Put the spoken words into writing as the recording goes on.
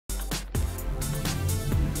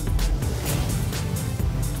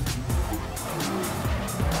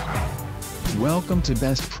Welcome to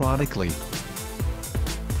Best Productly.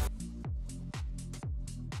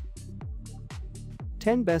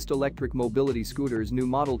 Ten Best Electric Mobility Scooters New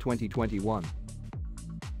Model 2021.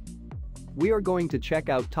 We are going to check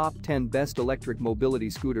out top 10 best electric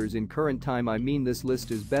mobility scooters in current time. I mean, this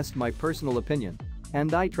list is best my personal opinion.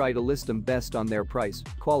 And I try to list them best on their price,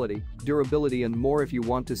 quality, durability and more. If you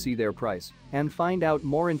want to see their price and find out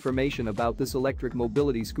more information about this electric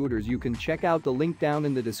mobility scooters, you can check out the link down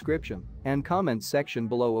in the description and comments section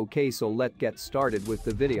below. Okay, so let's get started with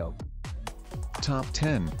the video. Top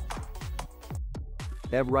 10.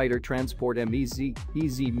 EWrider Transport MEZ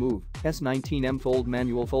Easy Move S19M Fold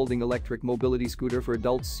Manual Folding Electric Mobility Scooter for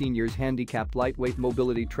Adults, Seniors, Handicapped Lightweight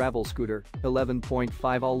Mobility Travel Scooter,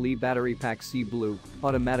 11.5 All-Li Battery Pack C Blue,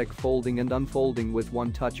 Automatic Folding and Unfolding with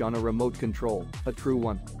one touch on a remote control, a true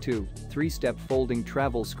 1, 2, 3-step folding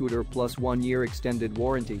travel scooter plus 1-year extended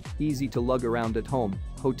warranty, easy to lug around at home,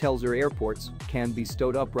 hotels or airports, can be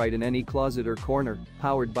stowed upright in any closet or corner,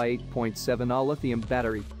 powered by 8.7 Ah lithium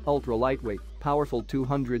battery, ultra lightweight, powerful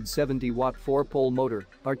 270-watt 4-pole motor,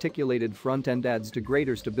 articulated front end adds to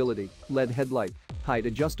greater stability, LED headlight, height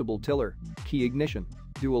adjustable tiller, key ignition,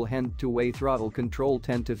 dual hand two-way throttle control,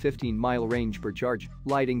 10 to 15 mile range per charge,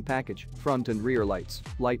 lighting package, front and rear lights,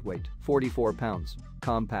 lightweight, 44 pounds.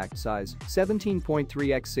 Compact size,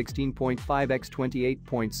 17.3 x 16.5 x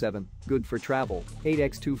 28.7, good for travel,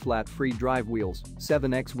 8x2 flat free drive wheels,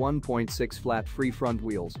 7x 1.6 flat free front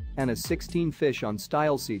wheels, and a 16 fish on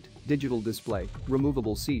style seat, digital display,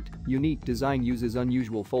 removable seat, unique design, uses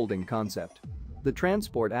unusual folding concept. The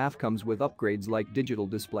Transport AF comes with upgrades like digital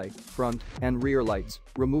display, front and rear lights,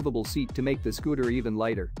 removable seat to make the scooter even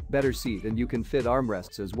lighter, better seat, and you can fit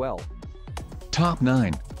armrests as well. Top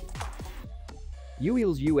 9.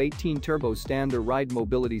 EWheels U18 Turbo Standard Ride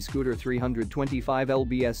Mobility Scooter 325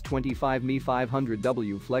 lbs 25 me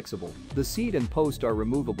 500W Flexible. The seat and post are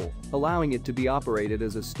removable, allowing it to be operated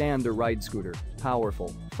as a standard ride scooter.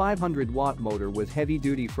 Powerful 500-watt motor with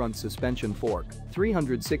heavy-duty front suspension fork,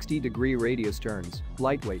 360-degree radius turns,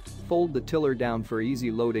 lightweight, fold the tiller down for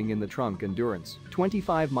easy loading in the trunk, endurance,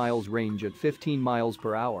 25 miles range at 15 miles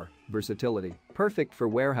per hour, versatility, perfect for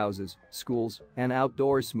warehouses, schools, and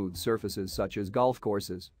outdoor smooth surfaces such as golf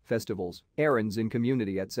courses, festivals, errands in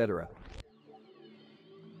community, etc.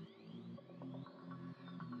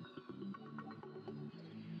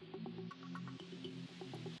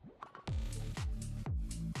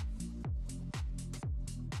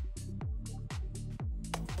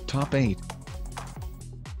 Top 8.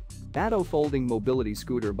 ATTO Folding Mobility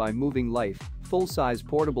Scooter by Moving Life. Full-size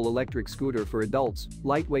portable electric scooter for adults,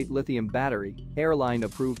 lightweight lithium battery, Airline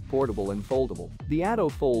approved, portable and foldable. The ATTO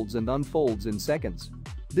folds and unfolds in seconds.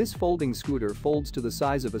 This folding scooter folds to the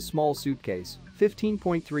size of a small suitcase,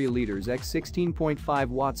 15.3 liters x 16.5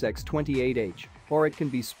 watts x 28H, or it can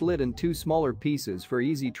be split in two smaller pieces for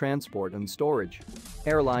easy transport and storage.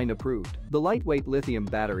 Airline approved. The lightweight lithium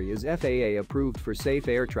battery is FAA approved for safe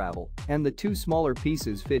air travel, and the two smaller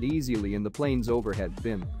pieces fit easily in the plane's overhead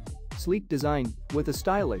bin. Sleek design, with a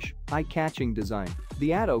stylish, eye-catching design,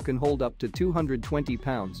 the ATTO can hold up to 220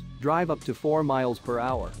 pounds, drive up to 4 miles per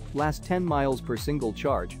hour, last 10 miles per single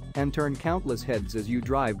charge, and turn countless heads as you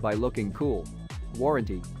drive by, looking cool.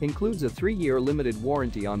 Warranty includes a 3-year limited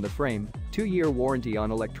warranty on the frame, 2-year warranty on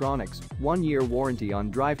electronics, 1-year warranty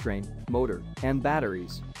on drivetrain, motor, and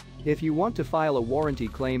batteries. If you want to file a warranty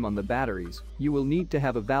claim on the batteries, you will need to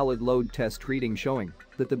have a valid load test reading showing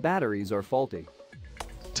that the batteries are faulty.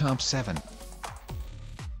 Top 7.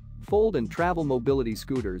 Fold and travel mobility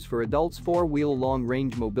scooters for adults, 4-wheel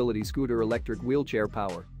long-range mobility scooter, electric wheelchair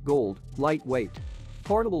power, gold, lightweight.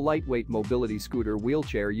 Portable lightweight mobility scooter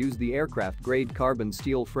wheelchair, use the aircraft-grade carbon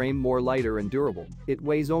steel frame, more lighter and durable. It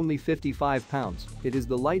weighs only 55 pounds. It is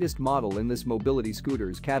the lightest model in this mobility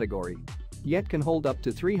scooters category, yet can hold up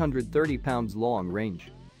to 330 pounds long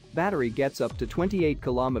range. Battery gets up to 28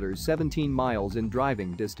 kilometers 17 miles in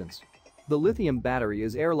driving distance. The lithium battery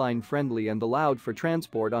is airline friendly and allowed for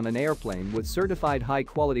transport on an airplane with certified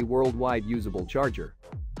high-quality worldwide usable charger.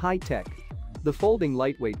 High-tech. The folding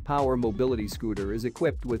lightweight power mobility scooter is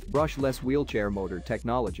equipped with brushless wheelchair motor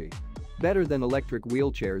technology. Better than electric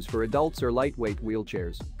wheelchairs for adults or lightweight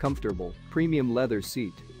wheelchairs, comfortable, premium leather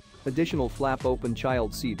seat. Additional flap open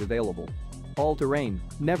child seat available. All-terrain,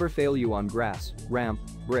 never fail you on grass, ramp,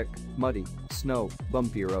 brick, muddy, snow,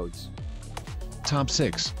 bumpy roads. Top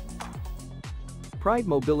 6. Pride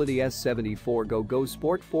Mobility S74 Go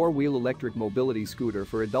Sport 4-wheel electric mobility scooter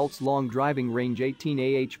for adults, long driving range,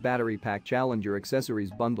 18Ah battery pack, Challenger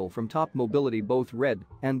accessories bundle from Top Mobility. Both red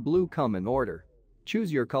and blue come in order.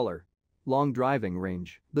 Choose your color. Long driving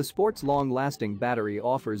range. The sport's long-lasting battery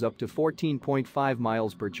offers up to 14.5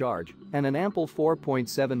 miles per charge and an ample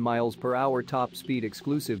 4.7 miles per hour top speed.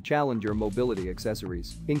 Exclusive Challenger mobility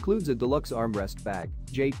accessories includes a deluxe armrest bag,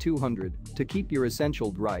 J200, to keep your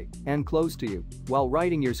essentials right and close to you while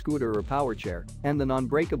riding your scooter or power chair, and the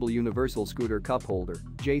non-breakable universal scooter cup holder,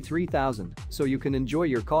 J3000, so you can enjoy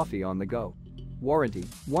your coffee on the go. Warranty: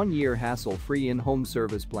 1 year hassle-free in-home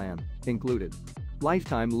service plan included.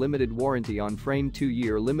 Lifetime limited warranty on frame,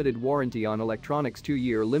 2-year limited warranty on electronics,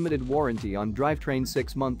 2-year limited warranty on drivetrain,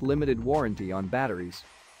 6-month limited warranty on batteries.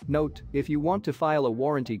 Note: if you want to file a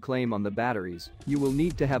warranty claim on the batteries, you will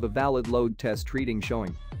need to have a valid load test reading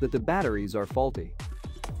showing that the batteries are faulty.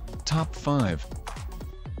 Top 5.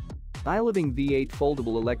 iLiving V8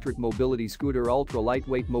 Foldable Electric Mobility Scooter. Ultra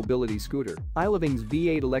lightweight mobility scooter. iLiving's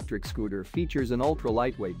V8 electric scooter features an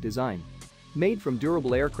ultra-lightweight design. Made from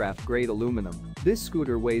durable aircraft-grade aluminum, this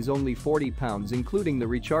scooter weighs only 40 pounds, including the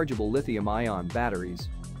rechargeable lithium-ion batteries.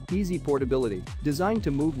 Easy portability. Designed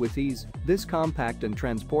to move with ease, this compact and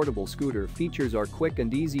transportable scooter features our quick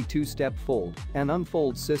and easy 2-step fold and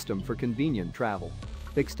unfold system for convenient travel.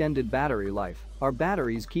 Extended battery life. Our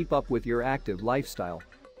batteries keep up with your active lifestyle.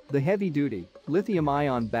 The heavy-duty,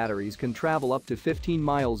 lithium-ion batteries can travel up to 15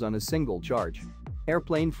 miles on a single charge.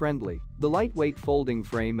 Airplane-friendly. The lightweight folding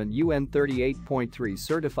frame and UN 38.3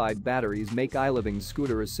 certified batteries make iLiving's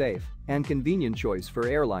scooter a safe and convenient choice for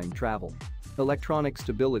airline travel. Electronic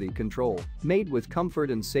stability control. Made with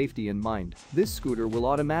comfort and safety in mind, this scooter will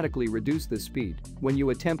automatically reduce the speed when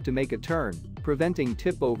you attempt to make a turn, preventing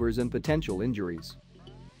tip-overs and potential injuries.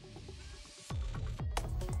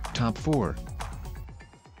 Top 4.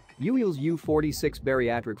 EWheels U46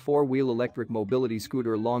 Bariatric 4-wheel electric mobility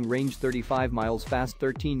scooter. Long range 35 miles, fast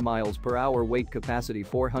 13 miles per hour, weight capacity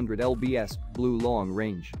 400 lbs, blue. Long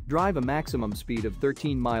range. Drive a maximum speed of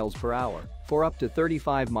 13 miles per hour for up to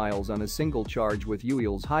 35 miles on a single charge with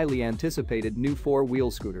EWheels' highly anticipated new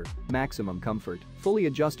 4-wheel scooter. Maximum comfort. Fully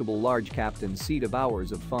adjustable large captain seat of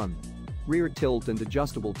hours of fun. Rear tilt and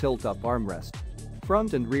adjustable tilt-up armrest.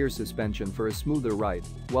 Front and rear suspension for a smoother ride,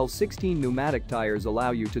 while 16 pneumatic tires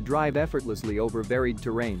allow you to drive effortlessly over varied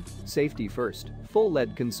terrain. Safety first. Full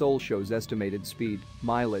LED console shows estimated speed,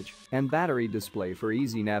 mileage, and battery display for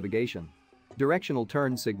easy navigation. Directional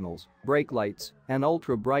turn signals, brake lights, and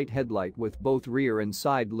ultra-bright headlight with both rear and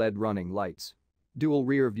side LED running lights. Dual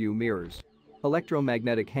rear view mirrors.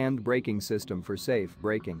 Electromagnetic hand braking system for safe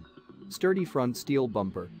braking. Sturdy front steel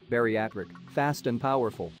bumper, bariatric, fast and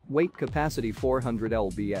powerful, weight capacity 400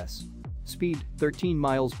 lbs. Speed, 13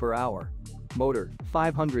 miles per hour. Motor,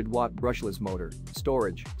 500-watt brushless motor.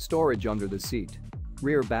 Storage under the seat.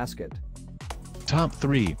 Rear basket. Top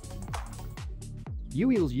 3.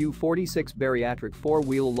 EWheels U46 Bariatric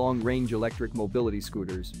 4-wheel long-range electric mobility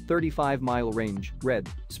scooters, 35-mile range, red,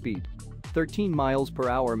 speed. 13 miles per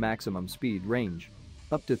hour maximum speed range.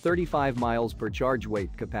 Up to 35 miles per charge, weight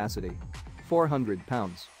capacity 400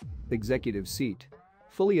 pounds. Executive seat.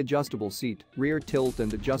 Fully adjustable seat, rear tilt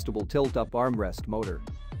and adjustable tilt-up armrest. Motor.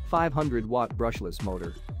 500-watt brushless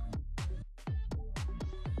motor.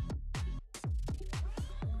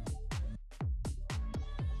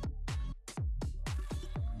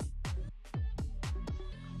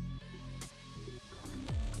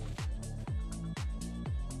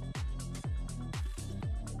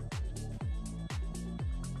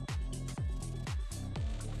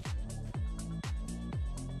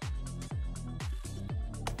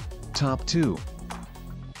 Top 2.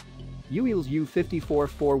 EWheels U54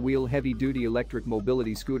 4-wheel heavy-duty electric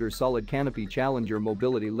mobility scooter. Solid canopy Challenger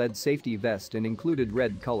mobility LED safety vest in included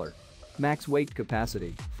red color. Max weight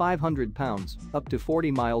capacity 500 pounds, up to 40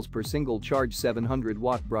 miles per single charge,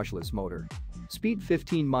 700-watt brushless motor. Speed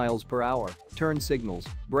 15 miles per hour, turn signals,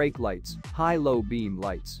 brake lights, high-low beam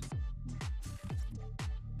lights.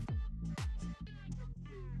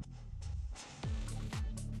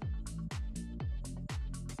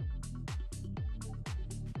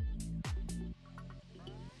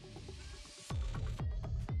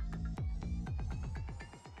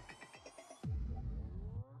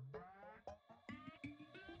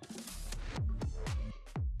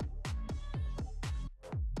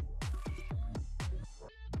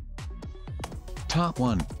 Top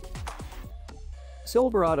 1.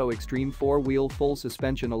 Silverado Extreme 4-wheel full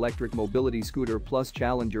suspension electric mobility scooter plus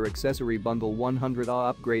Challenger accessory bundle 100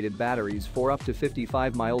 upgraded batteries for up to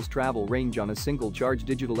 55 miles travel range on a single charge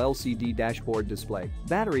digital LCD dashboard display.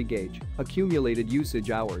 Battery gauge, accumulated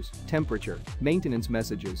usage hours, temperature, maintenance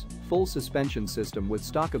messages, full suspension system with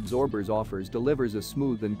stock absorbers offers delivers a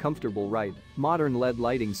smooth and comfortable ride. Modern LED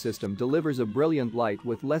lighting system delivers a brilliant light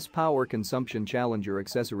with less power consumption. Challenger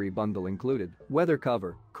accessory bundle included weather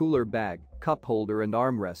cover, cooler bag, cup holder and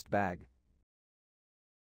armrest bag.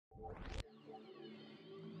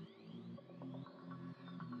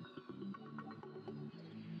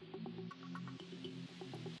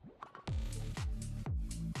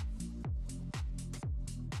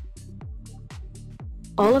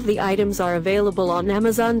 All of the items are available on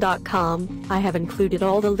Amazon.com. I have included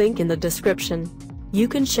all the link in the description. You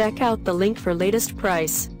can check out the link for latest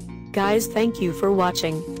price. Guys, thank you for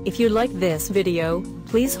watching. If you like this video,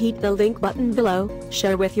 please hit the link button below,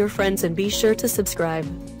 share with your friends and be sure to subscribe.